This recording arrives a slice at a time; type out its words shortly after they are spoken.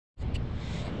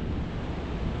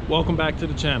Welcome back to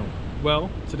the channel. Well,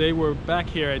 today we're back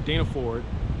here at Dana Ford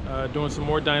doing some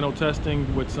more dyno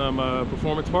testing with some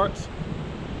performance parts.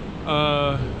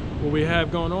 What we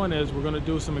have going on is we're going to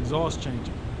do some exhaust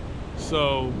changing.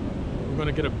 So we're going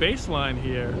to get a baseline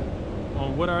here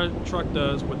on what our truck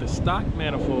does with the stock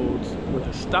manifolds with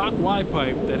the stock Y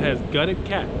pipe that has gutted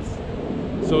cats.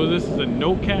 So this is a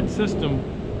no cat system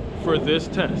for this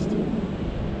test.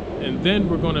 And then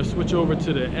we're going to switch over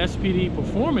to the SPD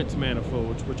performance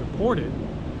manifolds, which are ported,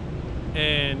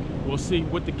 and we'll see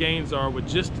what the gains are with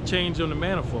just the change on the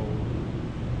manifold.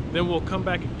 Then we'll come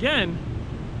back again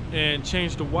and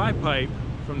change the Y pipe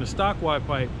from the stock Y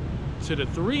pipe to the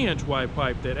 3-inch Y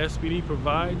pipe that SPD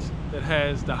provides that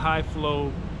has the high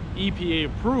flow EPA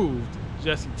approved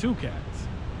Jesse 2 cats.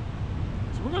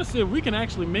 So we're going to see if we can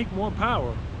actually make more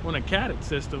power on a catted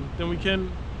system than we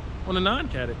can on a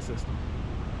non-catted system,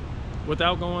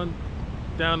 without going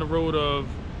down the road of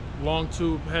long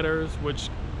tube headers, which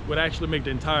would actually make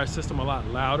the entire system a lot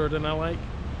louder than I like,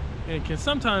 and can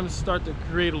sometimes start to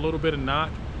create a little bit of knock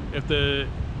if the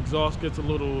exhaust gets a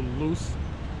little loose.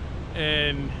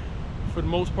 And for the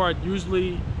most part,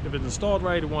 usually if it's installed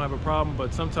right, it won't have a problem,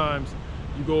 but sometimes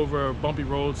you go over bumpy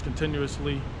roads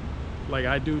continuously, like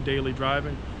I do daily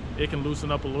driving, it can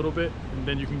loosen up a little bit, and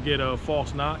then you can get a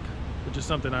false knock, which is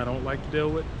something I don't like to deal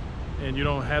with. And you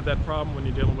don't have that problem when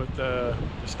you're dealing with the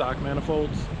stock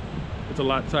manifolds. It's a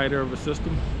lot tighter of a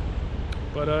system.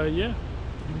 But yeah,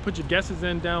 you can put your guesses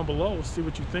in down below, see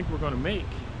what you think we're going to make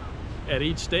at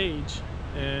each stage,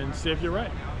 and see if you're right.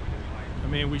 I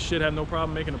mean, we should have no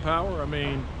problem making the power. I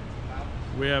mean,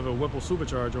 we have a Whipple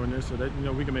Supercharger on this, so that, you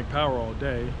know, we can make power all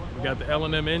day. We got the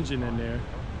L&M engine in there,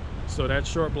 so that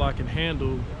short block can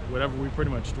handle whatever we pretty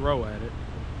much throw at it.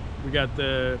 We got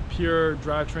the pure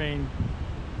drivetrain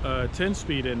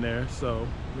 10-speed in there, so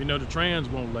we know the trans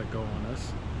won't let go on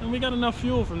us, and we got enough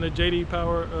fuel from the JD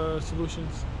Power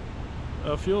Solutions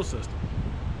fuel system.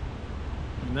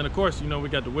 And then of course, you know, we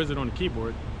got the wizard on the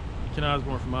keyboard, Ken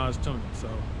Osborne from Oz Tuning. So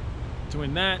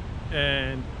between that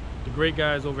and the great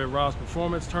guys over at Ross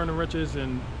Performance turning wrenches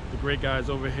and the great guys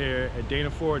over here at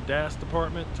Dana Ford DAS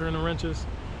department turning wrenches,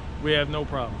 we have no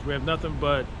problems. We have nothing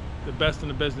but the best in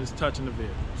the business touching the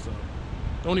vehicle. So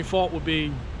the only fault would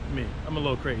be me. I'm a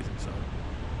little crazy, so,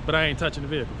 but I ain't touching the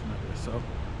vehicle for none of this, so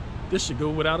this should go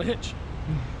without a hitch.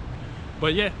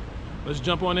 But yeah, let's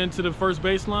jump on into the first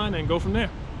baseline and go from there.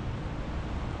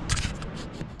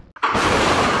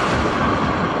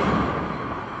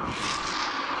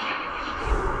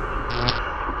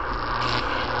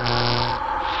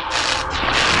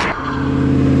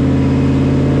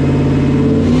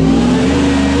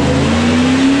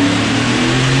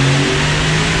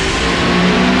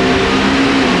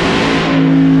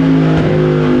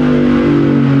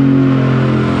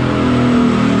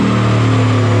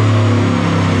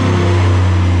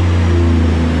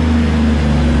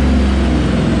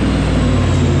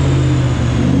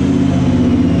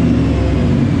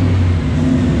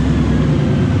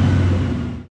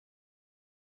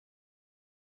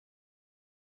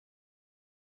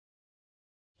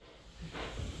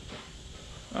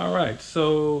 All right,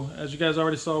 so as you guys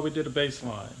already saw, we did a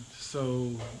baseline.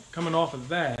 So coming off of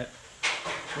that,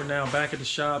 we're now back at the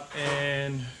shop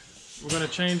and we're going to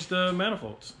change the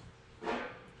manifolds.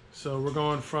 So we're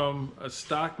going from a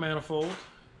stock manifold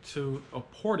to a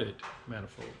ported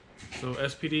manifold. So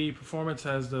SPD Performance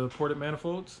has the ported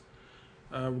manifolds.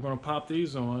 We're going to pop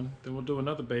these on, then we'll do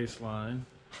another baseline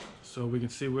so we can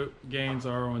see what gains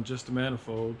are on just the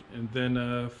manifold, and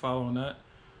then following that,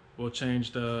 we'll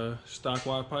change the stock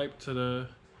Y pipe to the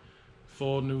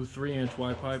full new 3-inch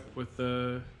Y pipe with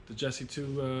the Jesse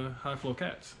 2 high flow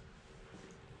cats.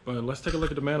 But let's take a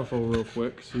look at the manifold real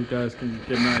quick so you guys can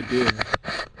get an idea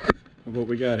of what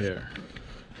we got here.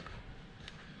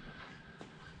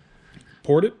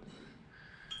 Ported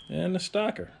and the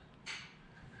stocker.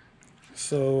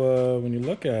 So when you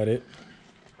look at it,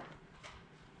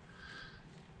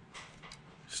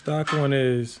 stock one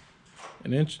is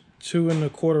 2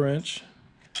 1/4 inch,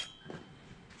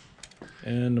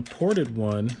 and the ported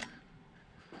one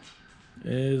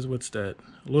is, what's that,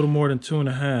 a little more than 2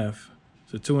 1/2,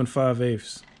 so 2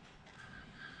 5/8.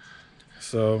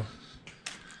 So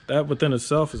that within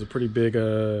itself is a pretty big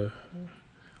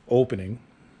opening.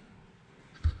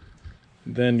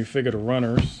 Then you figure the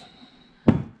runners,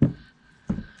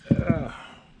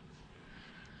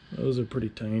 those are pretty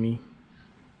tiny.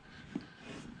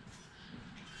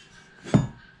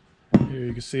 Here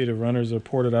you can see the runners are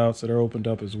ported out, so they're opened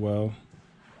up as well.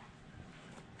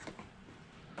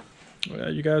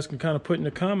 You guys can kind of put in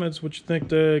the comments what you think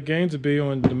the gains would be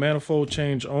on the manifold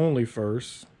change only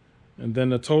first, And then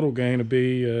the total gain will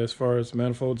be as far as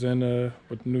manifolds in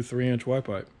with the new 3-inch Y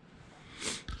pipe.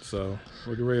 So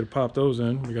we're getting ready to pop those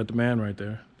in. We got the man right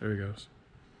there. There he goes.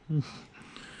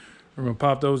 We're gonna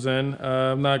pop those in.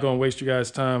 I'm not gonna waste you guys'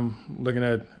 time looking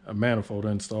at a manifold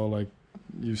install. Like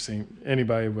you've seen,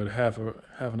 anybody with half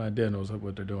an idea knows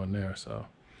what they're doing there. So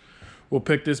we'll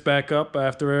pick this back up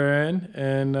after we're in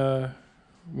and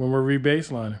when we're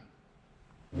re-baselining.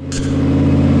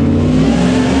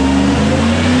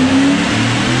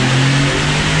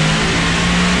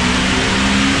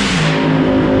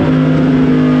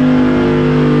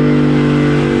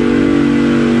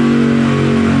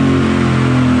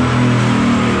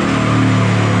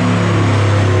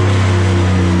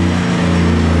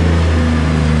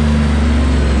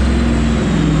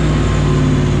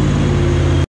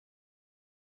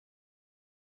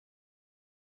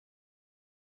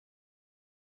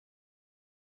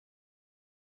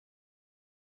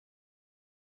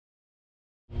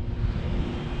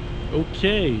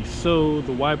 Okay, so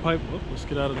the Y pipe, let's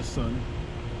get out of the sun.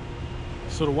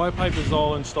 So the Y pipe is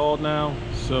all installed now.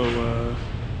 So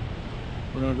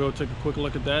we're gonna go take a quick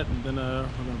look at that, and then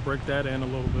we're gonna break that in a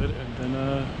little bit, and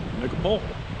then make a poll,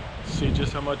 see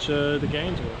just how much the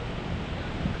gains were.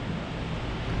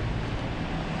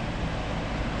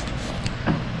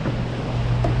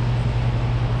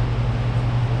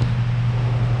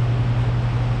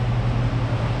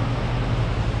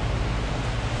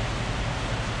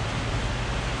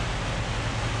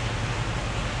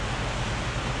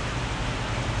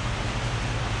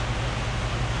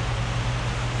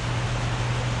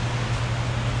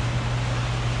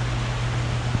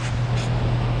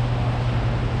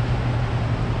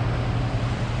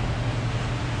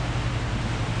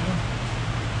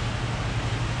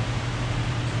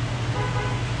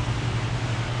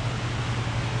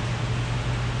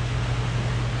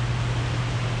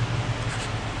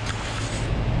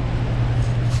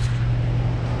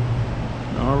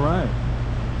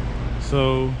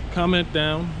 So comment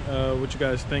down what you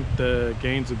guys think the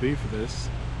gains would be for this,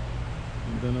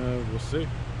 and then we'll see.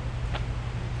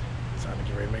 It's time to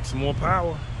get ready to make some more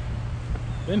power,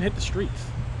 then hit the streets.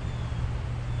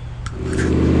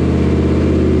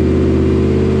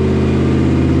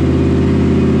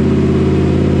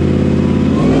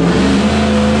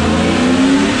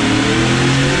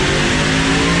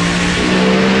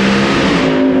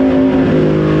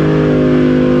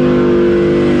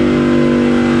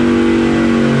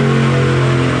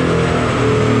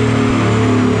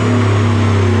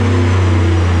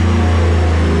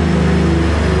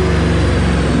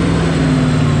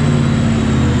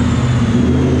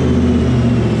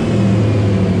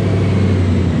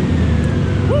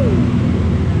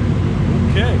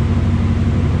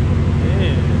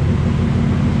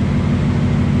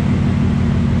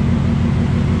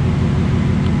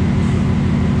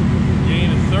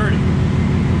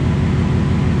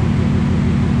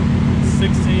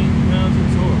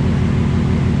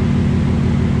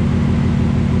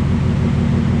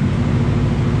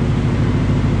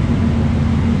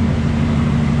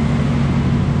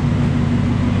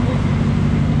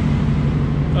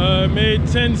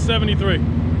 1073.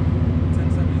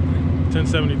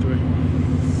 1073.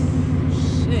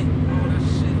 Shit. Oh, that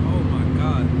shit. Oh my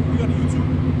god. You got a YouTube?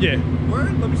 Yeah.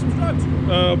 Word? Let me subscribe to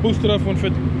you. Boosted up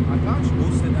 150. I got you.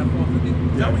 Boosted F 150.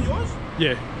 Is that one yours?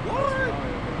 Yeah. What?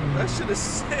 That shit is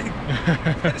sick.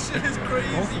 That shit is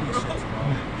crazy, bro.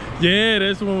 Yeah,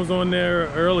 this one was on there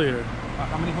earlier.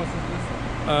 How many horses is this?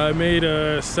 I made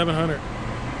 700.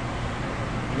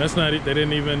 And that's not it. They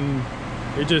didn't even.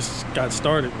 They just got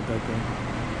started with that thing.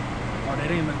 Oh, they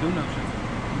didn't even do no shit.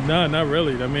 Nah, not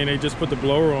really. I mean, they just put the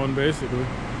blower on, basically.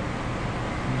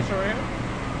 That's your hand?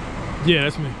 Yeah,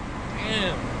 that's me.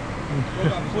 Damn. Bro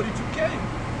got 42K.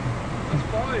 That's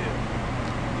fire.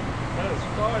 That is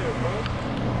fire, bro.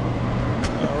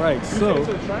 All right, You so. take it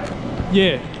to the track?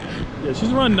 Yeah. Yeah,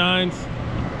 she's run 9s.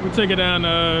 We'll take it down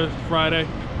Friday.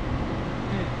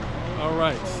 All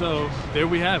right, so there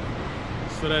we have it.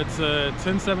 So that's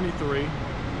 1073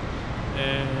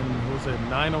 and what was it,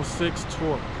 906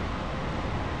 torque.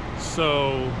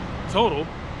 So total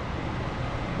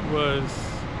was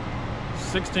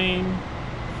 16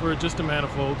 for just the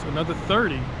manifolds, another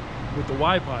 30 with the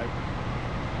Y pipe.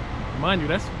 Mind you,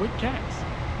 that's with cats.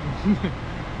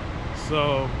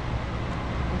 So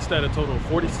what's that, a total of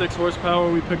 46 horsepower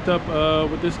we picked up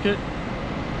with this kit?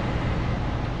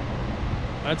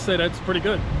 I'd say that's pretty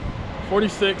good.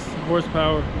 46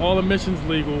 horsepower, all emissions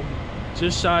legal,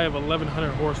 just shy of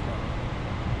 1100 horsepower.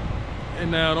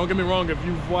 And now, don't get me wrong, if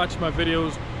you've watched my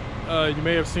videos, you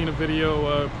may have seen a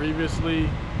video previously,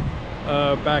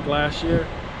 back last year,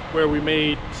 where we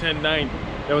made 1090.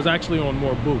 that was actually on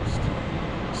more boost.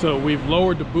 So we've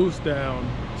lowered the boost down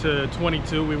to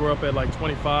 22. We were up at like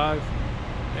 25,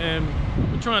 and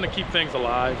we're trying to keep things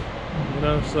alive, you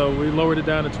know, so we lowered it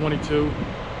down to 22,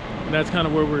 and that's kind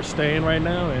of where we're staying right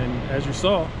now. And as you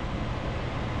saw,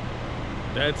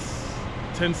 that's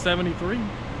 1073.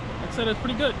 I'd say that's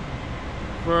pretty good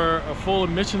for a full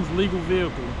emissions legal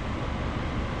vehicle.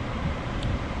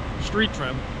 Street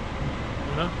trim,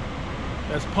 you know,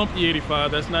 that's pump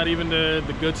E85. That's not even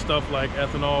the good stuff like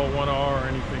ethanol 1R or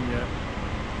anything yet.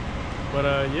 But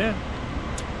yeah,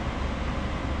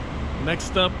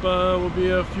 next up will be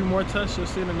a few more tests you'll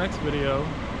see in the next video.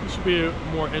 It should be a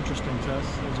more interesting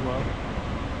test as well.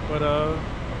 But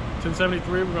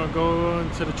 1073, we're gonna go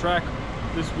into the track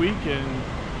this week and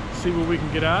see what we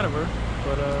can get out of her.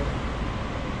 But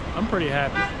I'm pretty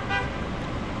happy.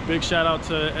 Big shout out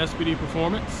to SBD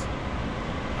Performance.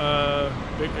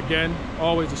 Again,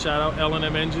 always a shout out.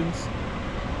 L&M Engines,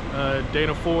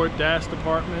 Dana Ford Dash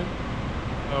Department,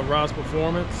 Roz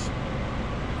Performance,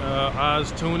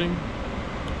 Oz Tuning,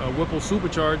 Whipple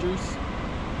Superchargers,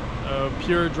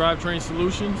 Pure Drivetrain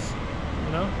Solutions,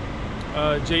 you know,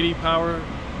 JD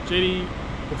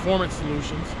Performance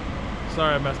Solutions.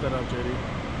 Sorry I messed that up, JD.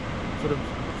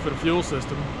 For the fuel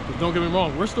system. But don't get me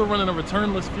wrong, we're still running a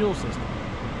returnless fuel system.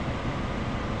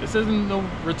 This isn't no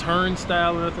return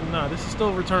style or nothing. No, this is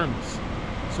still returnless.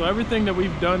 So everything that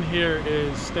we've done here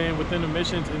is staying within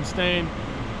emissions and staying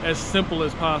as simple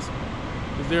as possible.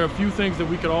 Because there are a few things that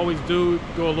we could always do,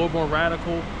 go a little more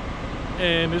radical,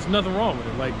 and there's nothing wrong with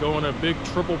it. Like going a big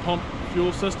triple pump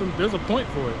fuel system, there's a point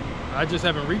for it. I just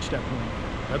haven't reached that point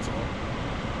yet, that's all.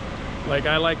 Like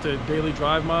I like to daily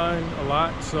drive mine a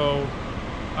lot, so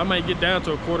I might get down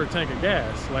to a quarter tank of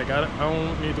gas. Like I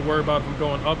don't need to worry about if I'm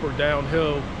going up or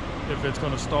downhill, if it's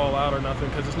gonna stall out or nothing,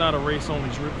 because it's not a race only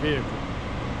vehicle.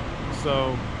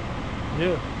 So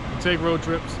yeah, we take road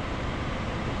trips.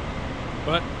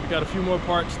 But we got a few more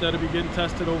parts that'll be getting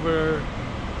tested over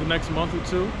the next month or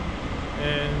two.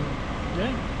 And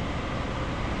yeah.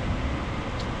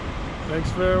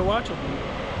 Thanks for watching.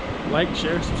 Like,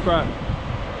 share, subscribe.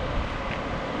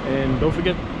 And don't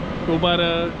forget, go by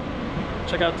the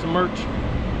check out some merch.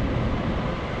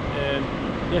 And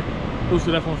yeah,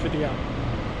 Boosted F-150 out.